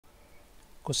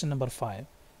Question number 5.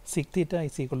 Sec theta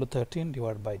is equal to 13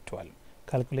 divided by 12.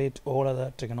 Calculate all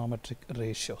other trigonometric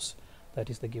ratios. That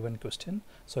is the given question.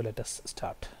 So let us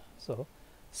start. So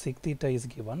sec theta is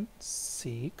given.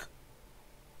 Sec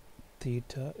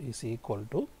theta is equal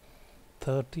to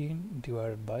 13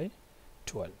 divided by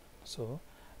 12. So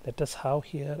let us have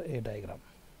here a diagram.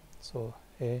 So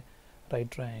a right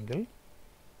triangle.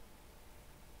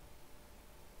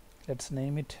 Let's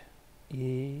name it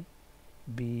A,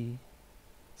 B,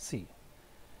 C.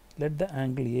 Let the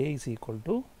angle A is equal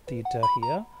to theta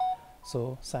here.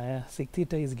 So sec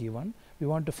theta is given. We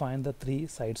want to find the three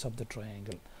sides of the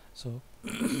triangle. So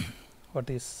what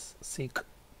is sec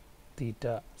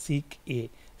theta? Sec A.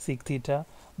 Sec theta,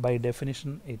 by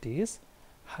definition, it is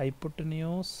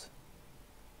hypotenuse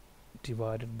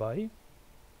divided by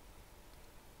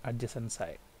adjacent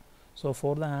side. So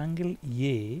for the angle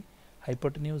A,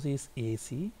 hypotenuse is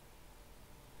AC,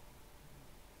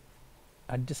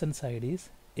 adjacent side is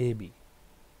AB.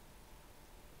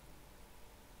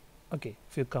 Okay,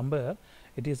 if you compare,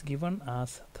 it is given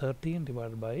as 13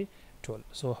 divided by 12.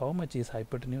 So how much is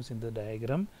hypotenuse in the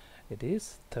diagram? It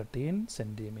is 13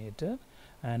 centimeter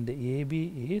and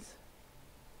AB is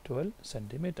 12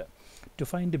 centimeter. To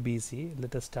find BC,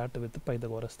 let us start with the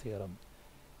Pythagoras theorem.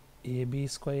 AB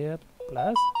square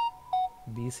plus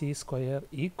BC square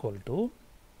equal to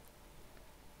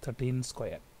 13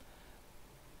 square.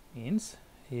 Means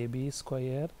AB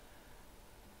square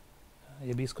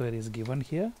is given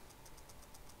here.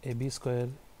 AB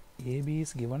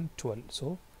is given 12.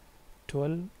 So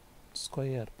 12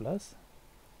 square plus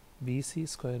BC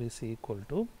square is equal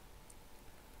to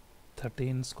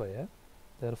 13 square.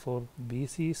 Therefore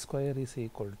BC square is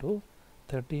equal to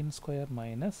 13 square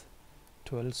minus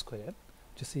 12 square,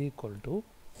 which is equal to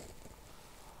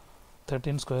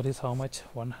 13 square is how much?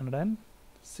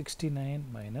 169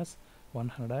 minus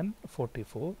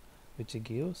 144, which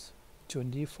gives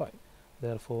 25.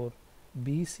 Therefore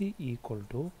BC equal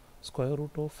to square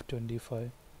root of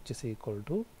 25, which is equal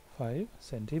to 5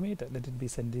 centimeter. Let it be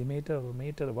centimeter or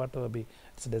meter, whatever be,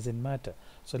 it doesn't matter.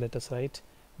 So let us write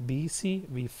BC.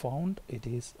 We found it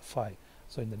is 5.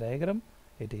 So in the diagram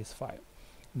it is 5.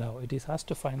 Now it is asked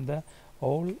to find the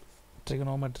all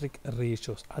trigonometric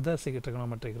ratios, other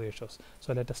trigonometric ratios.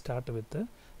 So let us start with the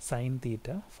sine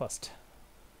theta first.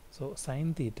 So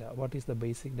sine theta, what is the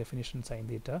basic definition? Sine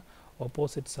theta,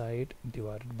 opposite side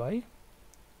divided by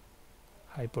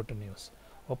hypotenuse.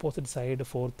 Opposite side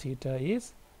for theta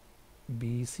is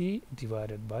BC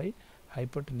divided by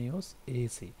hypotenuse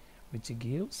AC, which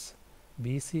gives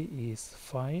BC is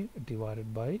 5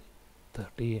 divided by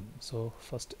 13. So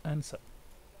first answer.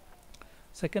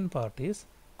 Second part is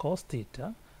cos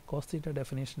theta. Cos theta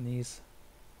definition is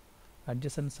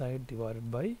adjacent side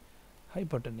divided by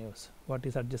hypotenuse. What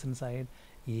is adjacent side?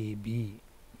 AB.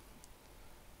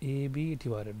 AB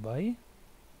divided by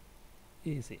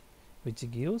AC, which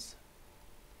gives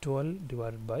 12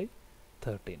 divided by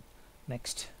 13.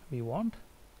 Next we want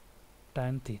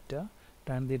tan theta.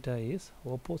 Tan theta is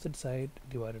opposite side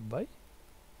divided by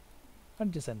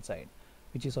adjacent side,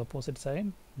 which is opposite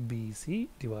side BC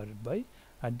divided by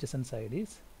adjacent side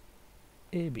is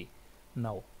AB.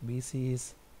 Now BC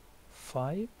is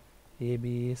 5,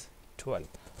 AB is 12.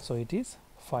 So it is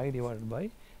 5 divided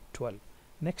by 12.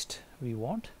 Next we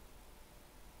want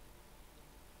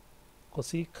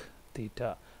cosec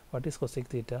theta. What is cosec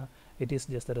theta? It is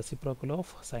just the reciprocal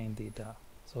of sine theta.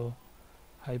 So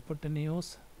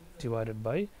hypotenuse divided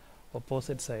by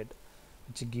opposite side,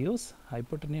 which gives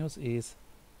hypotenuse is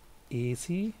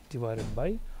AC divided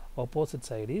by opposite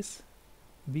side is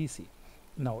BC.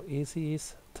 Now AC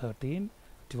is 13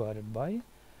 divided by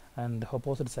and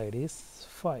opposite side is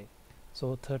 5.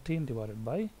 So 13 divided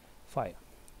by 5.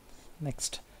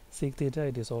 Next sec theta,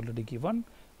 it is already given.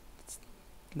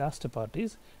 Last part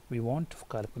is we want to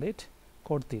calculate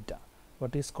cot theta.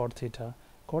 What is cot theta?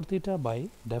 Cot theta by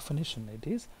definition it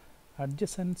is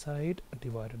adjacent side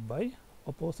divided by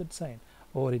opposite side,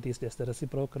 or it is just the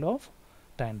reciprocal of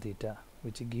tan theta,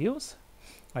 which gives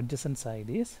adjacent side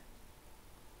is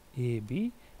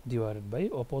AB divided by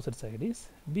opposite side is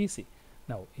BC.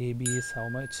 Now AB is how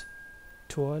much?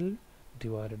 12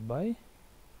 divided by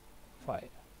 5.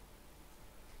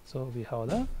 So we have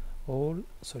the all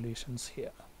solutions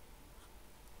here.